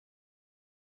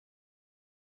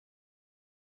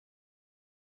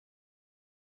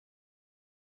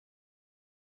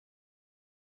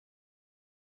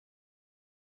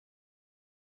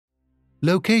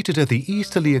Located at the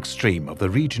easterly extreme of the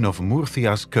region of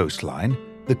Murcia's coastline,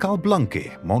 the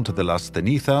Calblanque, Monte de las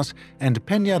Cenizas and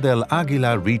Peña del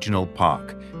Águila Regional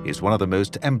Park is one of the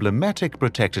most emblematic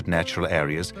protected natural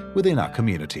areas within our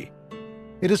community.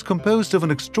 It is composed of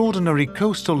an extraordinary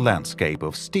coastal landscape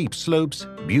of steep slopes,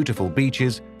 beautiful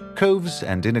beaches, coves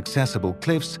and inaccessible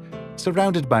cliffs,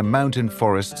 surrounded by mountain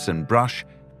forests and brush,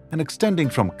 and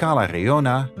extending from Cala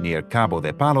Región near Cabo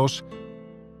de Palos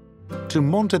to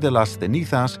Monte de las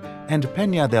Cenizas and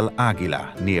Peña del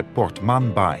Águila near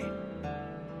Portman Bay.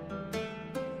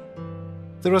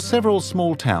 There are several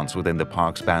small towns within the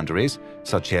park's boundaries,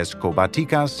 such as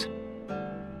Cobaticas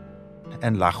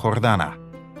and La Jordana.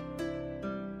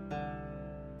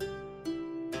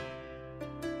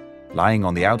 Lying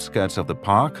on the outskirts of the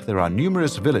park, there are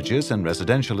numerous villages and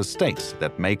residential estates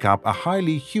that make up a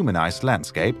highly humanized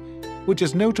landscape, which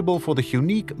is notable for the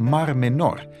unique Mar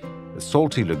Menor, a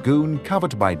salty lagoon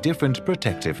covered by different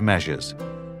protective measures.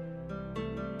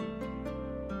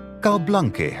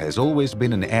 Calblanque has always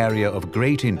been an area of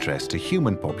great interest to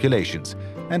human populations,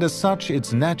 and as such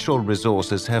its natural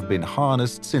resources have been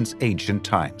harnessed since ancient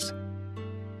times.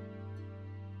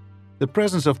 The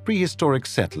presence of prehistoric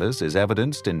settlers is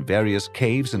evidenced in various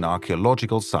caves and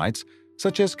archaeological sites,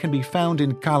 such as can be found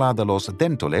in Cala de los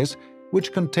Dentoles,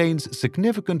 which contains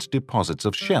significant deposits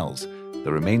of shells,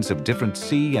 the remains of different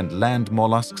sea and land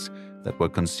mollusks that were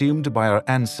consumed by our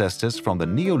ancestors from the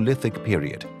Neolithic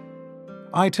period.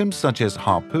 Items such as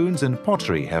harpoons and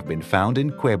pottery have been found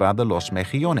in Cueva de los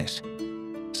Mejillones.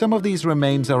 Some of these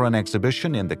remains are on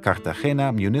exhibition in the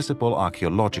Cartagena Municipal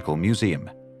Archaeological Museum.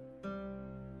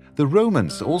 The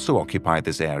Romans also occupied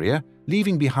this area,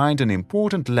 leaving behind an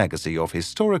important legacy of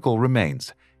historical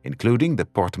remains, including the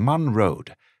Portman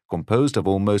Road, composed of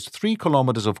almost 3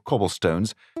 kilometers of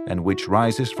cobblestones and which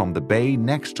rises from the bay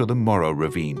next to the Morro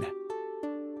ravine.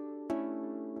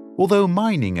 Although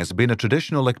mining has been a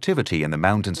traditional activity in the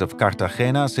mountains of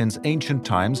Cartagena since ancient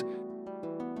times,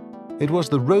 it was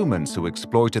the Romans who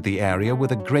exploited the area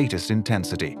with the greatest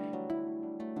intensity,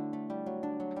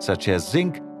 such as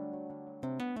zinc,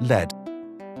 lead,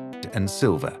 and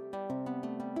silver.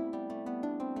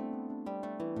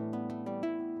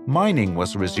 Mining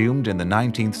was resumed in the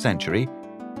 19th century,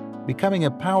 becoming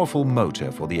a powerful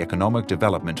motor for the economic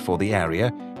development for the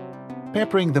area,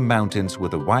 peppering the mountains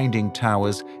with the winding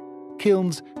towers,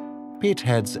 kilns, pit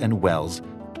heads and wells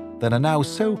that are now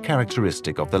so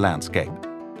characteristic of the landscape.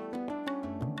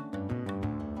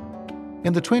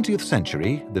 In the 20th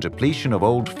century, the depletion of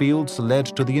old fields led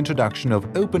to the introduction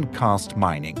of open-cast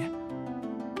mining.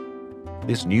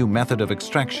 This new method of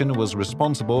extraction was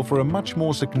responsible for a much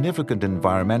more significant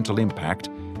environmental impact,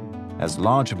 as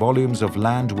large volumes of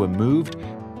land were moved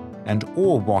and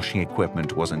ore washing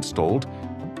equipment was installed,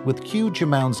 with huge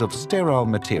amounts of sterile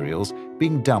materials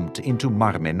being dumped into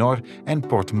Mar Menor and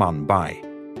Portman Bay.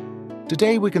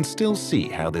 Today we can still see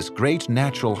how this great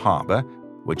natural harbour,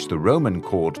 which the Roman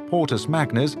called Portus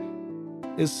Magnus,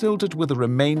 is silted with the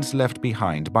remains left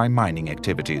behind by mining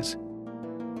activities.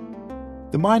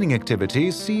 The mining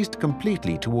activities ceased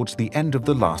completely towards the end of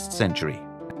the last century,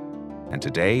 and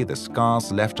today the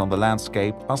scars left on the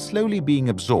landscape are slowly being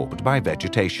absorbed by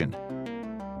vegetation.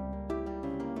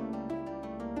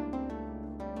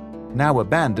 Now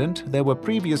abandoned, there were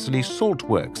previously salt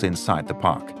works inside the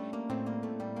park.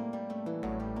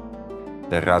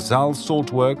 The Razal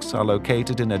salt works are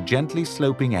located in a gently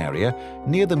sloping area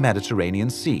near the Mediterranean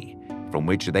Sea, from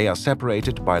which they are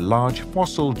separated by large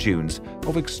fossil dunes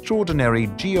of extraordinary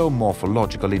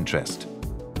geomorphological interest.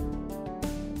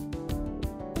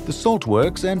 The salt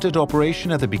works entered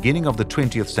operation at the beginning of the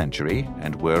 20th century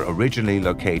and were originally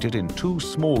located in 2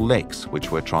 small lakes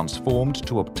which were transformed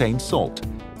to obtain salt.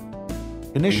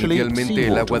 Initially,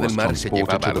 seawater was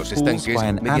transported to the pools by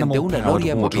an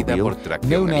animal-powered water wheel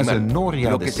known as a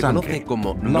noria de sangre,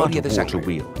 blood water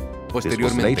wheel. This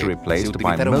was later replaced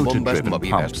by motor-driven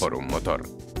pumps.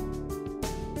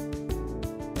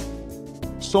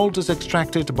 Salt is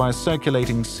extracted by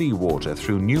circulating seawater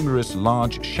through numerous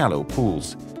large, shallow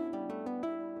pools.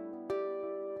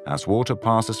 As water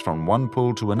passes from one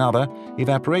pool to another,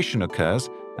 evaporation occurs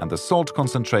and the salt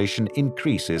concentration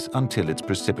increases until it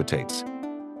precipitates.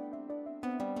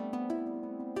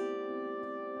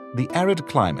 The arid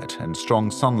climate and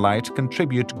strong sunlight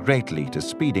contribute greatly to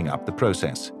speeding up the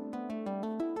process.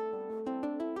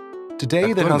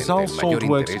 Today, the Razal salt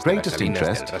works' greatest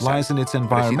interest lies in its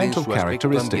environmental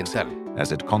characteristics,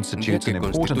 as it constitutes an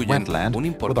important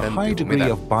wetland with a high degree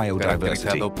of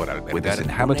biodiversity, with its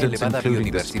inhabitants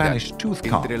including the Spanish tooth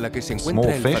carp, a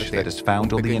small fish that is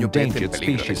found on the endangered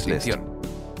species list.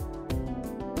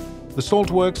 The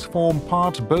saltworks form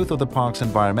part both of the park's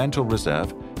environmental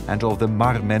reserve and of the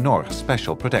Mar Menor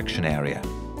Special Protection Area.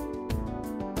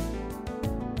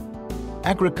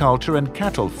 Agriculture and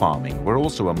cattle farming were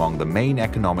also among the main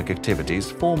economic activities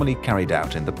formerly carried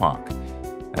out in the park.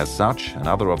 As such,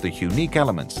 another of the unique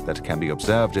elements that can be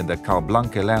observed in the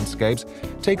Calblanque landscapes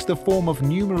takes the form of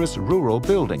numerous rural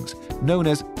buildings known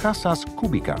as casas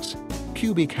cúbicas,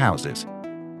 cubic houses.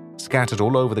 Scattered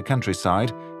all over the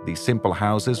countryside, these simple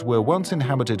houses were once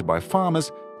inhabited by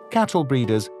farmers, cattle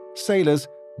breeders, sailors,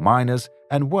 miners,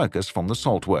 and workers from the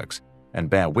saltworks, and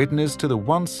bear witness to the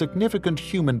once significant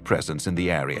human presence in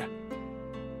the area.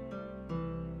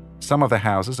 Some of the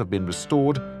houses have been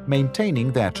restored,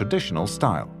 maintaining their traditional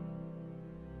style.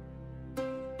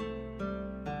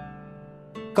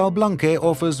 Calblanque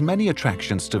offers many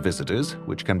attractions to visitors,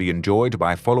 which can be enjoyed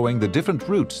by following the different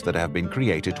routes that have been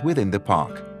created within the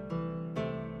park.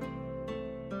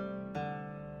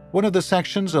 One of the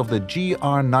sections of the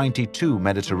GR92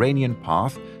 Mediterranean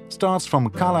path starts from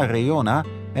Cala Reiona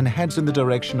and heads in the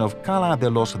direction of Cala de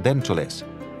los Dentoles,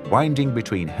 winding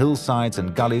between hillsides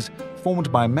and gullies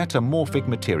formed by metamorphic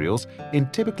materials in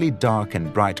typically dark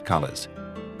and bright colors.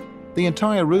 The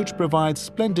entire route provides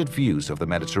splendid views of the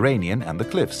Mediterranean and the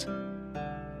cliffs.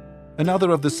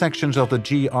 Another of the sections of the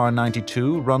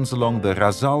GR92 runs along the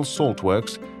Razal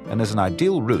saltworks and is an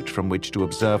ideal route from which to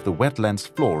observe the wetlands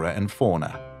flora and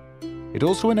fauna. It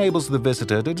also enables the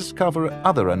visitor to discover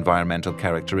other environmental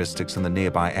characteristics in the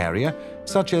nearby area,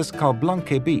 such as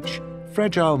Calblanque Beach,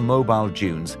 fragile mobile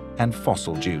dunes, and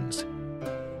fossil dunes.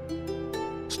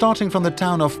 Starting from the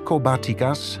town of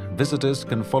Cobaticas, visitors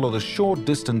can follow the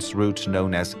short-distance route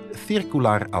known as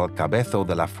Circular al Cabezo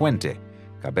de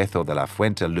la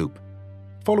Fuente Loop.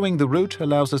 Following the route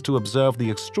allows us to observe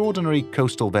the extraordinary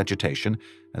coastal vegetation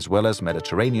as well as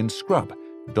Mediterranean scrub,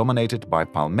 dominated by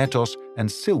palmettos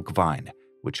and silk vine,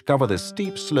 which cover the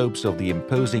steep slopes of the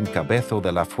imposing Cabezo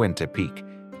de la Fuente peak,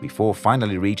 before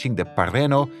finally reaching the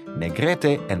Parreno,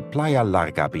 Negrete and Playa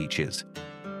Larga beaches.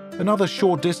 Another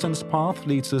short-distance path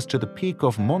leads us to the peak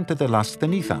of Monte de las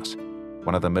Cenizas,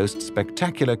 one of the most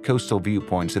spectacular coastal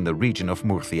viewpoints in the region of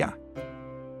Murcia.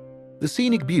 The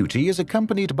scenic beauty is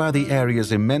accompanied by the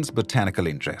area's immense botanical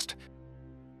interest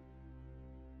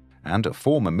and a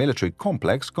former military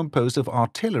complex composed of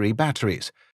artillery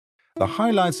batteries, the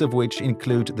highlights of which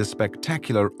include the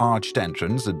spectacular arched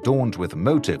entrance adorned with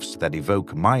motifs that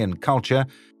evoke Mayan culture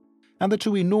and the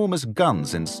two enormous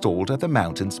guns installed at the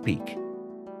mountain's peak.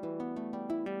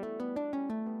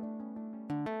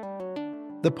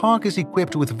 The park is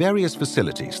equipped with various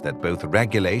facilities that both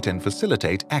regulate and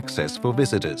facilitate access for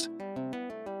visitors.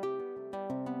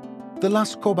 The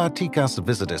Las Cobaticas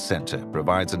Visitor Center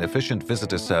provides an efficient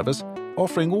visitor service,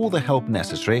 offering all the help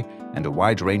necessary and a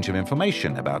wide range of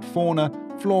information about fauna,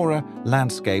 flora,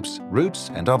 landscapes,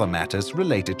 routes, and other matters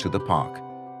related to the park.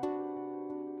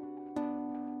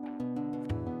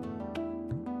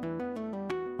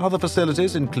 Other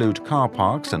facilities include car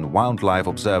parks and wildlife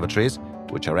observatories,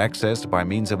 which are accessed by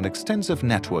means of an extensive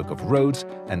network of roads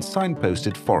and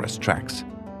signposted forest tracks.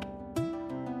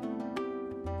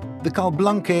 The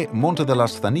Calblanque, Monte de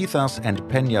las Cenizas and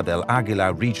Peña del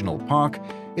Águila Regional Park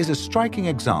is a striking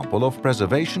example of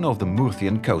preservation of the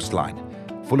Murcian coastline,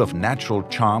 full of natural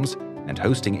charms and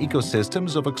hosting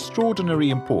ecosystems of extraordinary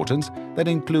importance that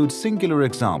include singular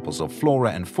examples of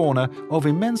flora and fauna of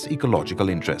immense ecological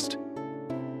interest.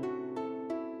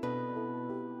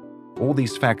 All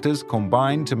these factors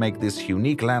combine to make this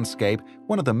unique landscape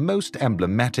one of the most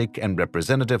emblematic and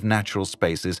representative natural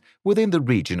spaces within the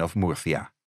region of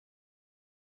Murcia.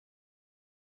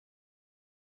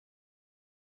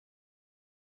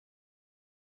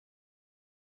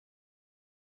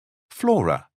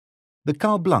 Flora. The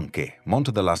Calblanque,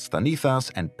 Monte de las Cenizas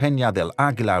and Peña del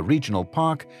Águila Regional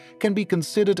Park can be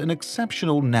considered an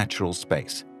exceptional natural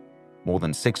space. More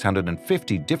than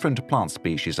 650 different plant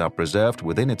species are preserved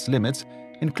within its limits,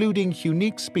 including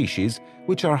unique species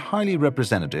which are highly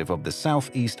representative of the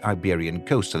southeast Iberian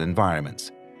coastal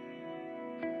environments.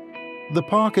 The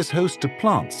park is host to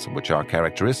plants which are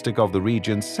characteristic of the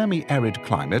region's semi-arid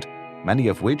climate, many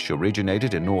of which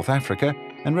originated in North Africa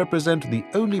and represent the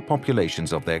only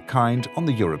populations of their kind on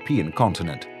the European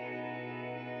continent.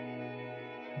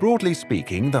 Broadly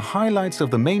speaking, the highlights of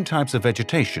the main types of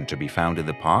vegetation to be found in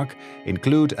the park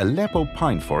include Aleppo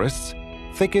pine forests,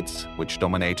 thickets, which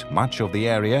dominate much of the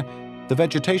area, the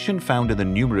vegetation found in the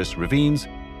numerous ravines,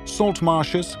 salt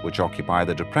marshes, which occupy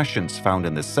the depressions found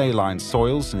in the saline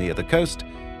soils near the coast,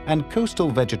 and coastal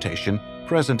vegetation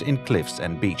present in cliffs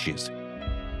and beaches.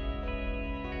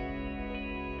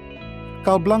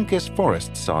 Calblanque's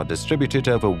forests are distributed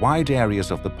over wide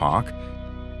areas of the park,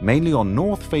 mainly on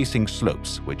north-facing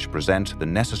slopes which present the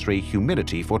necessary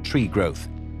humidity for tree growth.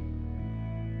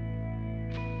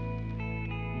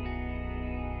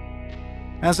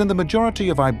 As in the majority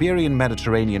of Iberian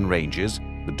Mediterranean ranges,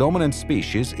 the dominant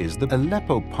species is the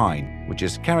Aleppo pine, which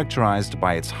is characterized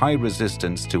by its high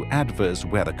resistance to adverse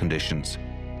weather conditions.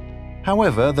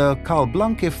 However, the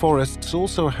Calblanque forests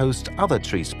also host other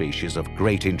tree species of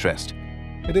great interest.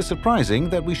 It is surprising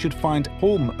that we should find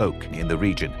holm oak in the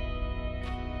region.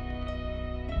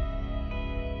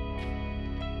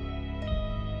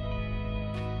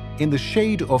 In the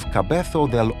shade of Cabezo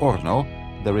del Horno,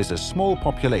 there is a small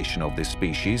population of this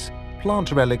species,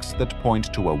 plant relics that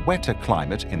point to a wetter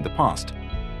climate in the past.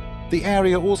 The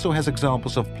area also has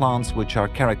examples of plants which are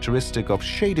characteristic of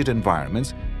shaded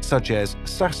environments, such as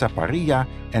sarsaparilla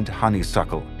and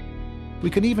honeysuckle. We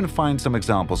can even find some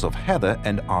examples of heather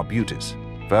and arbutus,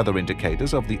 further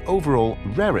indicators of the overall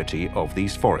rarity of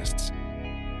these forests.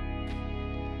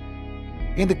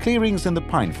 In the clearings in the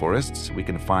pine forests, we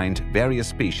can find various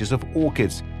species of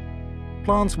orchids,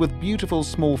 plants with beautiful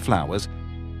small flowers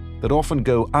that often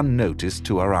go unnoticed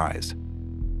to our eyes.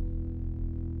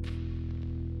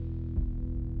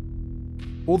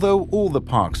 Although all the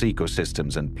park's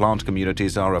ecosystems and plant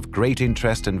communities are of great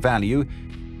interest and value,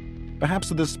 perhaps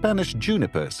the Spanish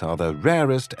junipers are the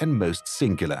rarest and most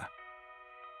singular.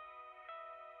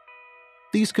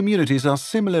 These communities are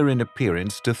similar in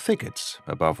appearance to thickets,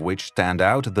 above which stand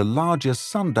out the larger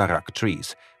sandarak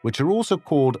trees, which are also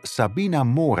called Sabina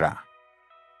mora.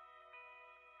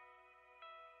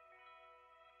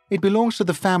 It belongs to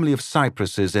the family of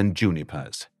cypresses and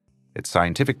junipers. Its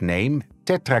scientific name,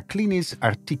 Tetraclinis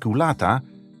articulata,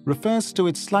 refers to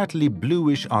its slightly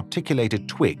bluish articulated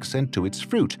twigs and to its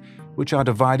fruit, which are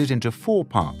divided into 4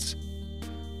 parts.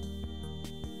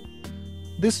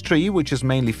 This tree, which is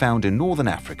mainly found in northern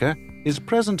Africa, is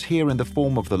present here in the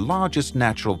form of the largest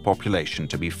natural population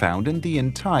to be found in the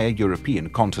entire European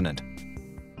continent.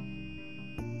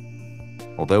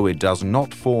 Although it does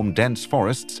not form dense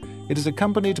forests, it is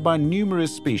accompanied by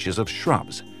numerous species of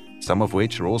shrubs, some of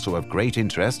which are also of great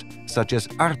interest, such as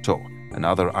arto,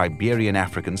 another Iberian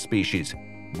African species,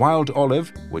 wild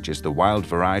olive, which is the wild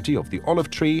variety of the olive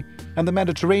tree, and the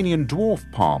Mediterranean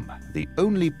dwarf palm, the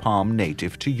only palm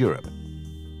native to Europe.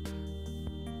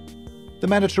 The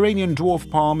Mediterranean dwarf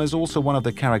palm is also one of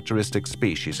the characteristic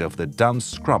species of the Duns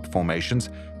scrub formations,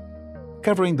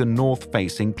 covering the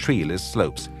north-facing treeless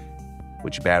slopes,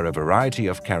 which bear a variety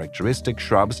of characteristic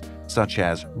shrubs such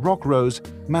as rock rose,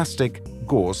 mastic,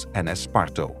 gorse, and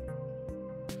esparto.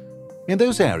 In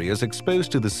those areas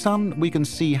exposed to the sun, we can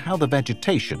see how the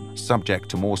vegetation, subject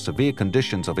to more severe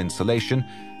conditions of insolation,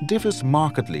 differs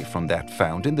markedly from that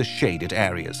found in the shaded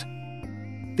areas.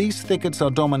 These thickets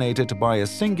are dominated by a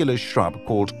singular shrub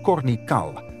called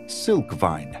cornical, silk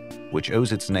vine, which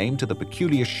owes its name to the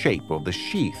peculiar shape of the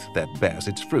sheath that bears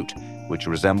its fruit, which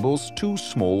resembles 2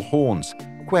 small horns,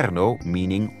 cuerno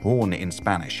meaning horn in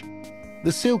Spanish.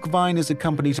 The silk vine is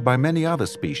accompanied by many other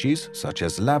species, such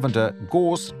as lavender,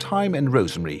 gorse, thyme, and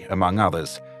rosemary, among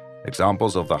others,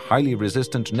 examples of the highly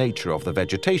resistant nature of the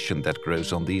vegetation that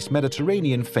grows on these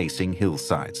Mediterranean-facing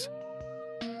hillsides.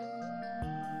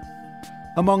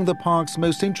 Among the park's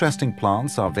most interesting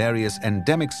plants are various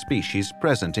endemic species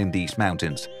present in these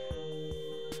mountains.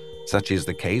 Such is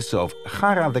the case of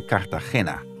Jara de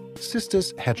Cartagena,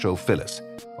 Cistus heterophyllus,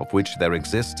 of which there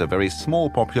exists a very small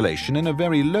population in a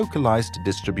very localized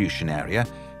distribution area,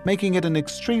 making it an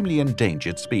extremely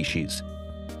endangered species.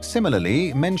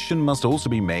 Similarly, mention must also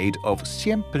be made of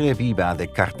Siempre Viva de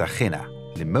Cartagena,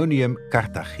 Limonium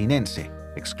cartaginense,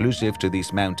 exclusive to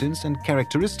these mountains and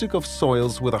characteristic of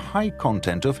soils with a high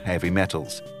content of heavy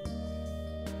metals.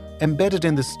 Embedded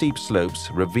in the steep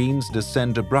slopes, ravines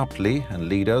descend abruptly and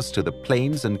lead us to the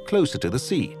plains and closer to the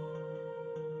sea.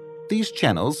 These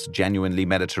channels, genuinely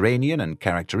Mediterranean and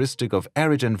characteristic of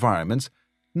arid environments,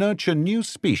 nurture new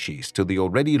species to the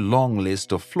already long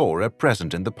list of flora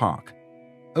present in the park.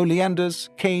 Oleanders,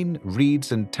 cane,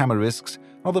 reeds, and tamarisks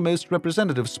are the most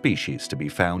representative species to be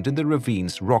found in the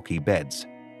ravine's rocky beds.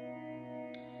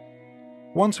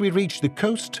 Once we reach the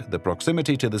coast, the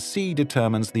proximity to the sea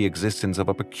determines the existence of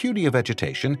a peculiar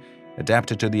vegetation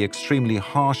adapted to the extremely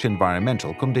harsh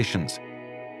environmental conditions.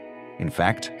 In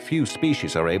fact, few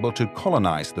species are able to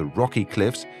colonize the rocky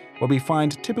cliffs where we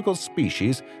find typical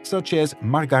species such as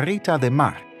Margarita de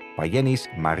Mar, Pyenis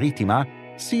maritima,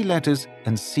 sea lettuce,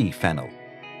 and sea fennel.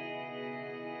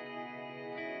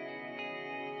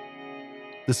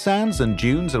 The sands and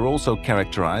dunes are also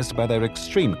characterized by their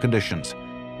extreme conditions,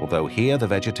 although here the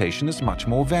vegetation is much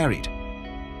more varied.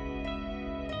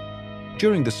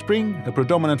 During the spring, a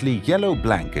predominantly yellow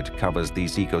blanket covers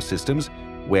these ecosystems,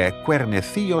 where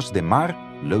cuernecillos de mar,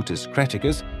 Lotus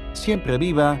creticus, siempre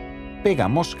viva,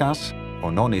 pegamoscas,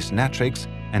 Ononis natrix,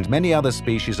 and many other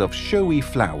species of showy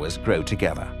flowers grow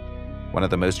together. One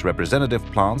of the most representative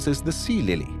plants is the sea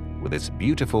lily, with its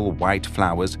beautiful white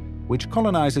flowers, which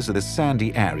colonizes the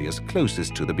sandy areas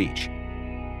closest to the beach.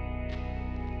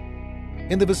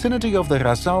 In the vicinity of the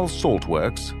Rasal salt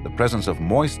works, the presence of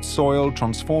moist soil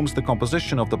transforms the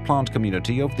composition of the plant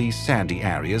community of these sandy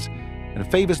areas and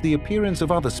favors the appearance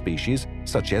of other species,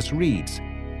 such as reeds.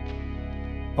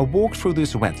 A walk through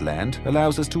this wetland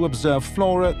allows us to observe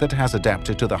flora that has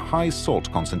adapted to the high salt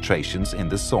concentrations in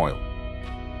the soil.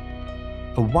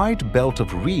 A wide belt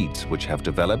of reeds which have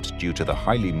developed due to the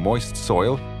highly moist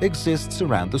soil exists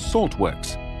around the salt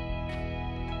works.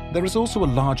 There is also a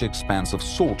large expanse of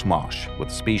salt marsh with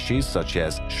species such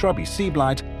as shrubby sea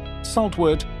blight,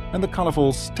 saltwort, and the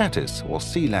colorful status or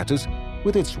sea lettuce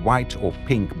with its white or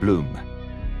pink bloom.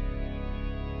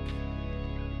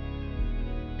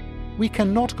 We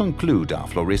cannot conclude our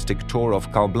floristic tour of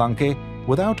Calblanque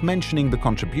without mentioning the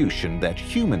contribution that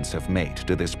humans have made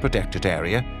to this protected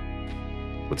area,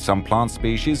 with some plant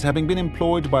species having been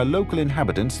employed by local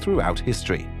inhabitants throughout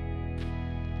history.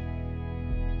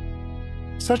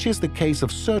 Such is the case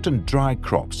of certain dry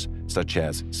crops, such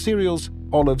as cereals,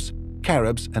 olives,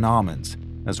 carobs, and almonds,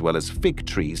 as well as fig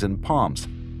trees and palms,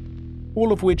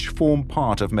 all of which form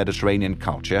part of Mediterranean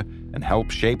culture and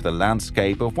help shape the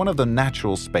landscape of one of the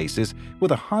natural spaces with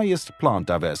the highest plant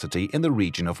diversity in the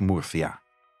region of Murcia.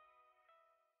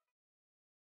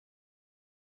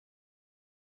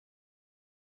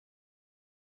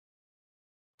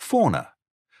 Fauna.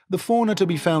 The fauna to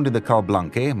be found in the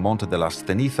Calblanque, Monte de las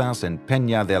Cenizas, and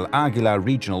Peña del Águila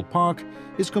Regional Park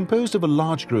is composed of a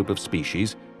large group of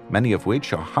species, many of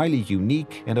which are highly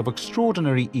unique and of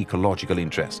extraordinary ecological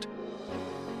interest.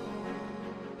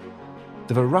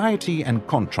 The variety and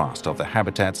contrast of the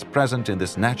habitats present in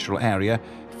this natural area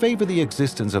favor the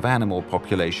existence of animal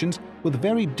populations with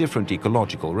very different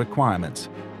ecological requirements.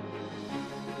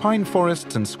 Pine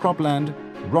forests and scrubland,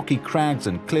 rocky crags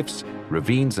and cliffs,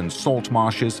 ravines and salt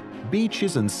marshes,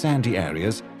 beaches and sandy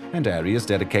areas, and areas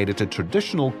dedicated to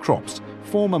traditional crops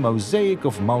form a mosaic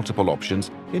of multiple options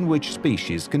in which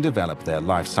species can develop their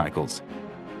life cycles.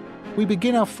 We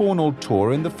begin our faunal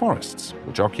tour in the forests,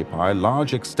 which occupy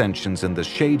large extensions in the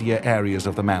shadier areas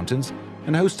of the mountains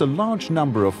and host a large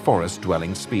number of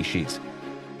forest-dwelling species.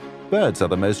 Birds are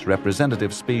the most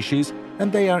representative species,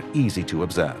 and they are easy to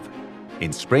observe.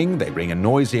 In spring, they bring a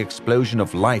noisy explosion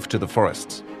of life to the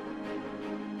forests.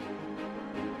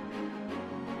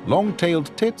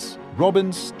 Long-tailed tits,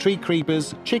 robins, tree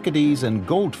creepers, chickadees, and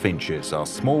goldfinches are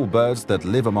small birds that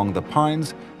live among the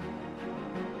pines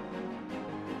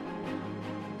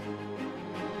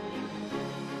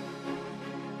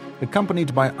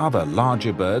accompanied by other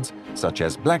larger birds such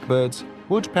as blackbirds,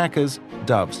 woodpeckers,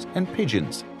 doves, and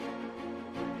pigeons.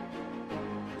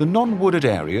 The non-wooded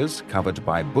areas, covered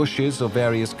by bushes of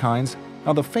various kinds,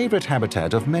 are the favorite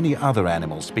habitat of many other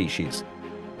animal species.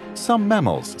 Some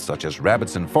mammals, such as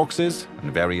rabbits and foxes,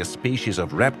 and various species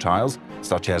of reptiles,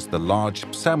 such as the large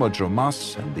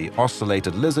Psamodromus and the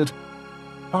ocellated lizard,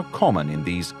 are common in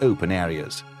these open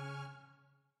areas.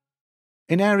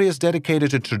 In areas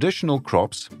dedicated to traditional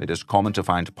crops, it is common to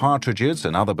find partridges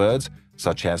and other birds,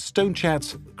 such as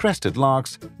stonechats, crested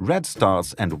larks,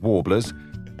 redstars, and warblers,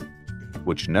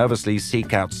 which nervously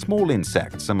seek out small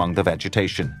insects among the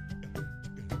vegetation.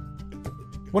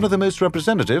 One of the most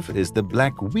representative is the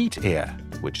black wheat-ear,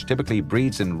 which typically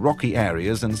breeds in rocky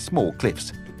areas and small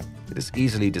cliffs. It is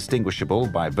easily distinguishable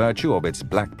by virtue of its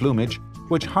black plumage,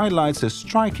 which highlights a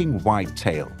striking white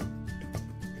tail.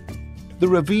 The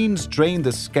ravines drain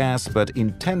the scarce but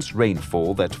intense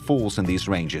rainfall that falls in these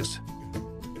ranges.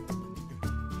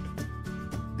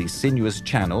 These sinuous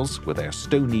channels, with their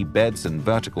stony beds and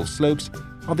vertical slopes,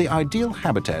 are the ideal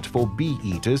habitat for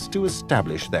bee-eaters to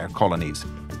establish their colonies.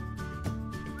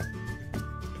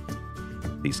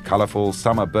 These colorful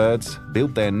summer birds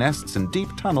build their nests in deep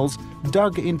tunnels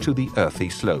dug into the earthy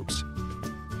slopes.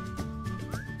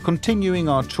 Continuing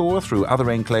our tour through other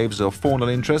enclaves of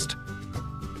faunal interest,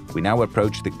 we now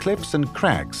approach the cliffs and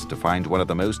crags to find one of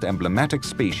the most emblematic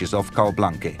species of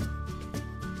Calblanque.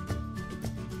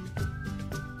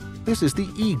 This is the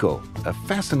eagle, a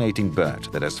fascinating bird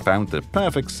that has found the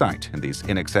perfect site in these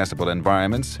inaccessible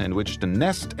environments in which to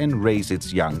nest and raise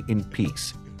its young in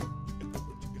peace.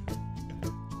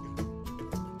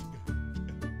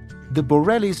 The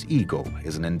Borelli's eagle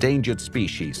is an endangered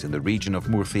species in the region of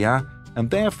Murcia, and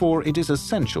therefore it is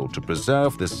essential to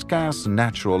preserve the scarce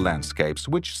natural landscapes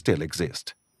which still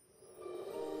exist.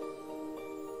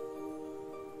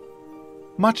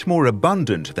 Much more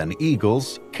abundant than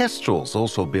eagles, kestrels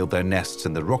also build their nests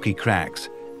in the rocky crags.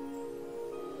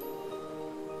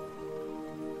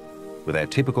 With their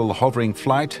typical hovering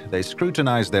flight, they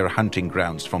scrutinize their hunting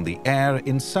grounds from the air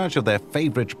in search of their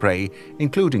favorite prey,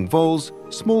 including voles,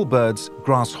 small birds,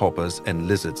 grasshoppers, and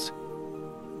lizards.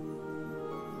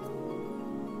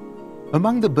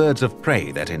 Among the birds of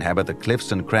prey that inhabit the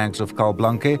cliffs and crags of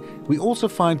Calblanque, we also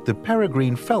find the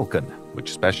peregrine falcon,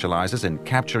 which specializes in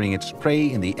capturing its prey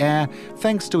in the air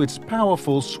thanks to its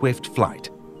powerful, swift flight.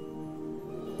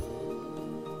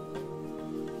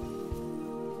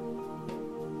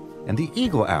 And the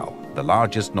eagle owl, the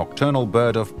largest nocturnal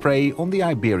bird of prey on the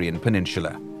Iberian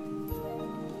Peninsula.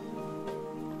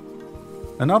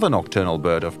 Another nocturnal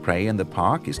bird of prey in the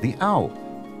park is the owl,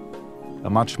 a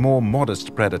much more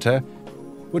modest predator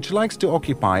which likes to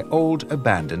occupy old,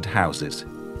 abandoned houses.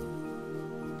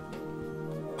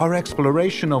 Our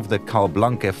exploration of the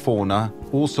Calblanque fauna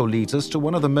also leads us to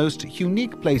one of the most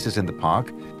unique places in the park,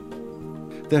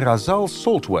 the Razal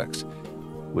Saltworks,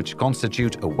 which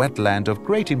constitute a wetland of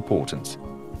great importance.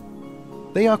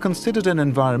 They are considered an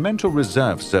environmental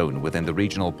reserve zone within the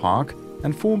regional park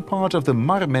and form part of the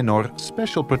Mar Menor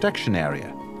Special Protection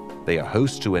Area. They are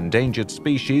host to endangered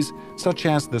species such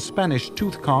as the Spanish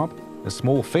tooth carp, a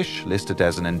small fish listed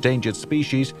as an endangered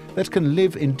species that can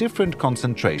live in different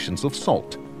concentrations of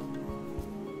salt.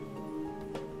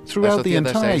 Throughout the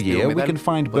entire year, we can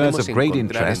find birds of great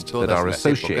interest that are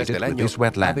associated with this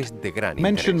wetland.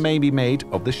 Mention may be made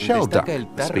of the shell duck,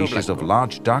 a species of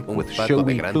large duck with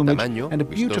showy plumage and a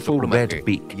beautiful red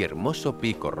beak.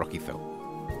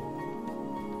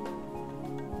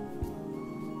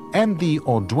 And the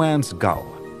Audouin's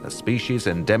gull, a species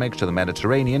endemic to the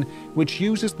Mediterranean which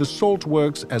uses the salt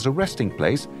works as a resting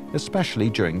place, especially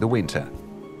during the winter.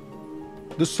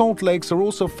 The salt lakes are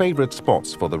also favorite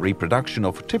spots for the reproduction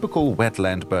of typical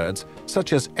wetland birds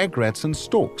such as egrets and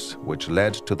storks, which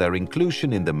led to their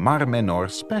inclusion in the Mar Menor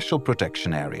Special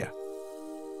Protection Area.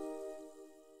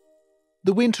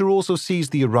 The winter also sees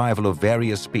the arrival of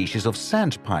various species of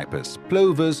sandpipers,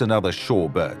 plovers and other shore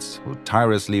birds, who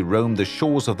tirelessly roam the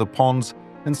shores of the ponds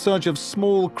in search of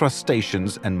small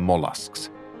crustaceans and mollusks.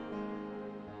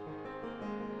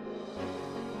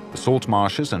 The salt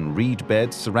marshes and reed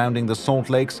beds surrounding the salt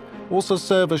lakes also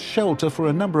serve as shelter for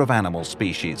a number of animal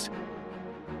species.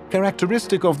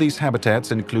 Characteristic of these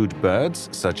habitats include birds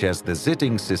such as the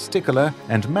Zitting cisticola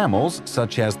and mammals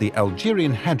such as the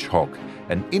Algerian hedgehog,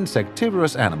 an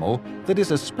insectivorous animal that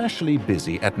is especially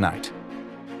busy at night.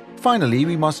 Finally,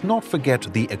 we must not forget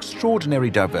the extraordinary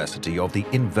diversity of the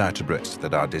invertebrates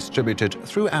that are distributed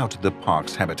throughout the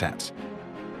park's habitats.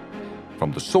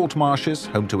 From the salt marshes,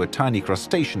 home to a tiny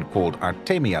crustacean called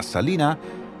Artemia salina,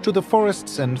 to the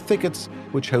forests and thickets,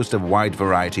 which host a wide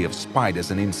variety of spiders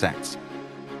and insects.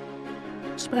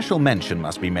 Special mention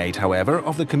must be made, however,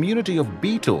 of the community of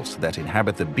beetles that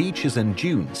inhabit the beaches and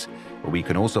dunes, where we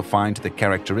can also find the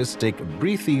characteristic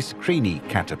Brythis crini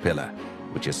caterpillar,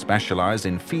 which is specialized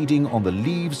in feeding on the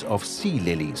leaves of sea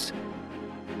lilies.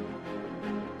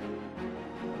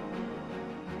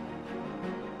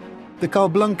 The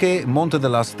Calblanque, Monte de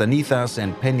las Cenizas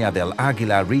and Peña del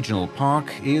Águila Regional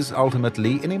Park is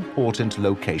ultimately an important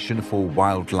location for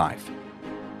wildlife.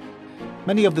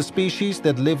 Many of the species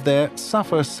that live there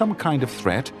suffer some kind of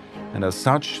threat, and as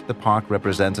such, the park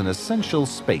represents an essential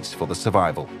space for the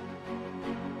survival.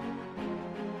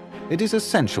 It is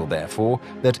essential, therefore,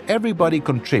 that everybody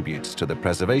contributes to the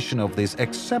preservation of this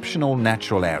exceptional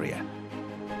natural area.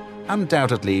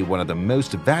 Undoubtedly one of the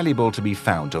most valuable to be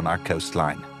found on our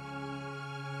coastline.